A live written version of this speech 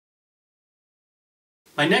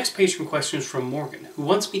My next patron question is from Morgan, who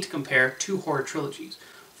wants me to compare two horror trilogies.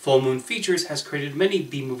 Full Moon Features has created many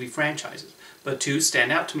B-movie franchises, but two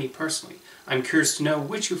stand out to me personally. I'm curious to know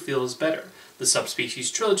which you feel is better, the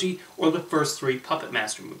Subspecies trilogy or the first three Puppet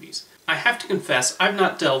Master movies. I have to confess I've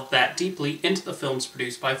not delved that deeply into the films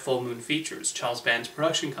produced by Full Moon Features, Charles Band's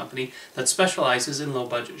production company that specializes in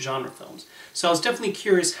low-budget genre films, so I was definitely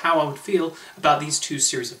curious how I would feel about these two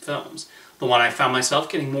series of films. The one I found myself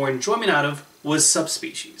getting more enjoyment out of was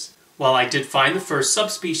Subspecies. While I did find the first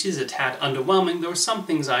Subspecies a tad underwhelming, there were some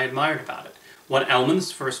things I admired about it. One element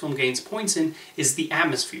this first film gains points in is the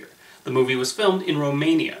atmosphere. The movie was filmed in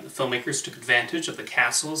Romania. The filmmakers took advantage of the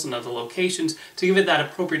castles and other locations to give it that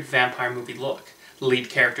appropriate vampire movie look. The lead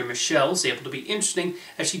character, Michelle, is able to be interesting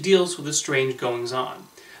as she deals with the strange goings-on.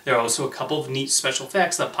 There are also a couple of neat special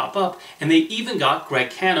effects that pop up, and they even got Greg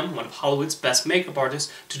Canham, one of Hollywood's best makeup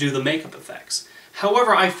artists, to do the makeup effects.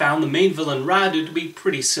 However, I found the main villain Radu to be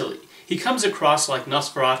pretty silly. He comes across like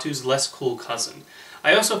Nosferatu's less cool cousin.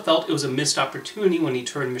 I also felt it was a missed opportunity when he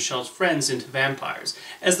turned Michelle's friends into vampires,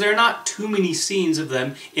 as there are not too many scenes of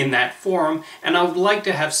them in that form, and I would like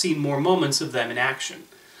to have seen more moments of them in action.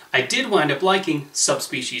 I did wind up liking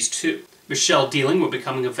Subspecies 2. Michelle dealing with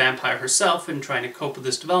becoming a vampire herself and trying to cope with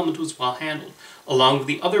this development was well handled, along with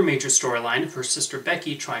the other major storyline of her sister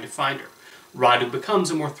Becky trying to find her. Radu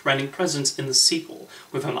becomes a more threatening presence in the sequel,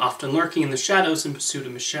 with him often lurking in the shadows in pursuit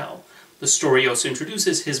of Michelle. The story also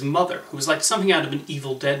introduces his mother, who is like something out of an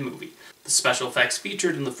Evil Dead movie. The special effects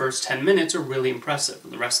featured in the first 10 minutes are really impressive,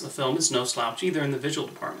 and the rest of the film is no slouch either in the visual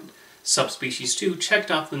department. Subspecies 2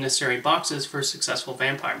 checked off the necessary boxes for a successful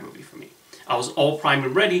vampire movie for me. I was all primed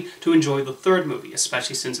and ready to enjoy the third movie,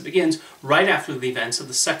 especially since it begins right after the events of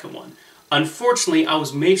the second one. Unfortunately, I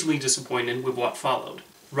was majorly disappointed with what followed.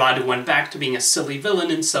 Radu went back to being a silly villain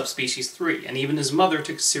in Subspecies 3, and even his mother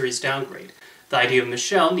took a serious downgrade. The idea of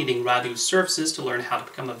Michelle needing Radu's services to learn how to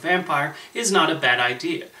become a vampire is not a bad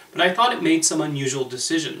idea, but I thought it made some unusual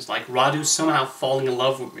decisions, like Radu somehow falling in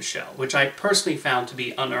love with Michelle, which I personally found to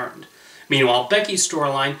be unearned. Meanwhile, Becky's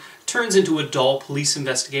storyline turns into a dull police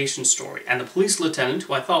investigation story, and the police lieutenant,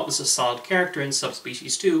 who I thought was a solid character in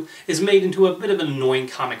Subspecies 2, is made into a bit of an annoying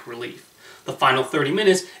comic relief. The final 30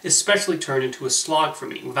 minutes especially turned into a slog for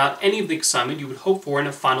me, without any of the excitement you would hope for in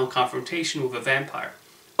a final confrontation with a vampire.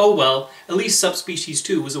 Oh well, at least Subspecies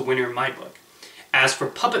 2 was a winner in my book. As for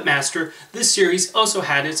Puppet Master, this series also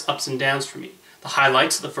had its ups and downs for me. The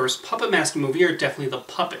highlights of the first Puppet Master movie are definitely the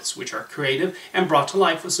puppets, which are creative and brought to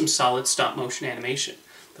life with some solid stop-motion animation.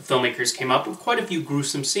 The filmmakers came up with quite a few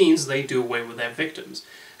gruesome scenes they do away with their victims.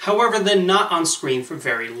 However, they're not on screen for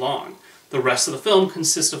very long. The rest of the film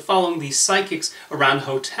consists of following these psychics around a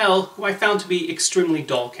hotel who I found to be extremely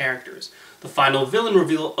dull characters. The final villain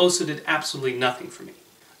reveal also did absolutely nothing for me.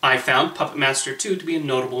 I found Puppet Master 2 to be a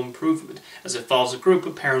notable improvement, as it follows a group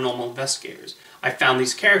of paranormal investigators. I found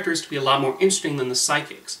these characters to be a lot more interesting than the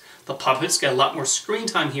psychics. The puppets get a lot more screen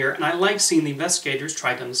time here, and I like seeing the investigators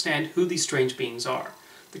try to understand who these strange beings are.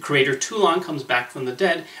 The creator Toulon comes back from the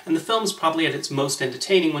dead, and the film is probably at its most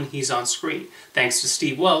entertaining when he's on screen, thanks to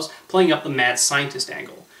Steve Wells playing up the mad scientist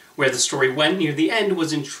angle. Where the story went near the end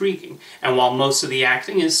was intriguing, and while most of the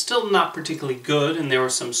acting is still not particularly good and there were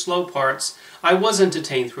some slow parts, I was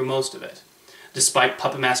entertained through most of it. Despite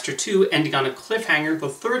Puppet Master 2 ending on a cliffhanger, the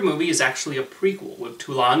third movie is actually a prequel, with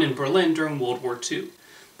Toulon in Berlin during World War II.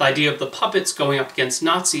 The idea of the puppets going up against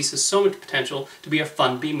Nazis has so much potential to be a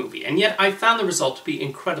fun B-movie, and yet I found the result to be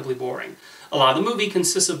incredibly boring. A lot of the movie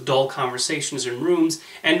consists of dull conversations in rooms,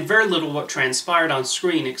 and very little of what transpired on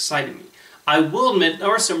screen excited me. I will admit there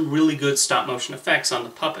are some really good stop-motion effects on the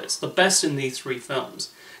puppets, the best in these three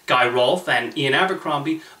films. Guy Rolfe and Ian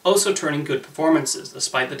Abercrombie also turn in good performances,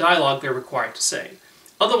 despite the dialogue they're required to say.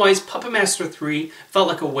 Otherwise, Puppet Master 3 felt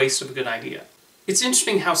like a waste of a good idea. It's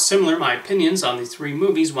interesting how similar my opinions on these three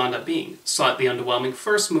movies wound up being. Slightly underwhelming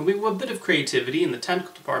first movie with a bit of creativity in the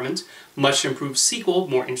technical department, much improved sequel,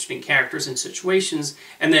 more interesting characters and situations,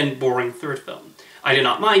 and then boring third film. I did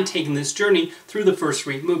not mind taking this journey through the first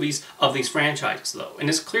three movies of these franchises though, and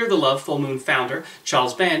it's clear the love Full Moon founder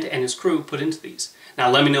Charles Band and his crew put into these. Now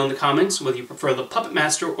let me know in the comments whether you prefer the Puppet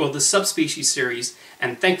Master or the Subspecies series,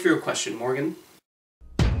 and thank you for your question, Morgan.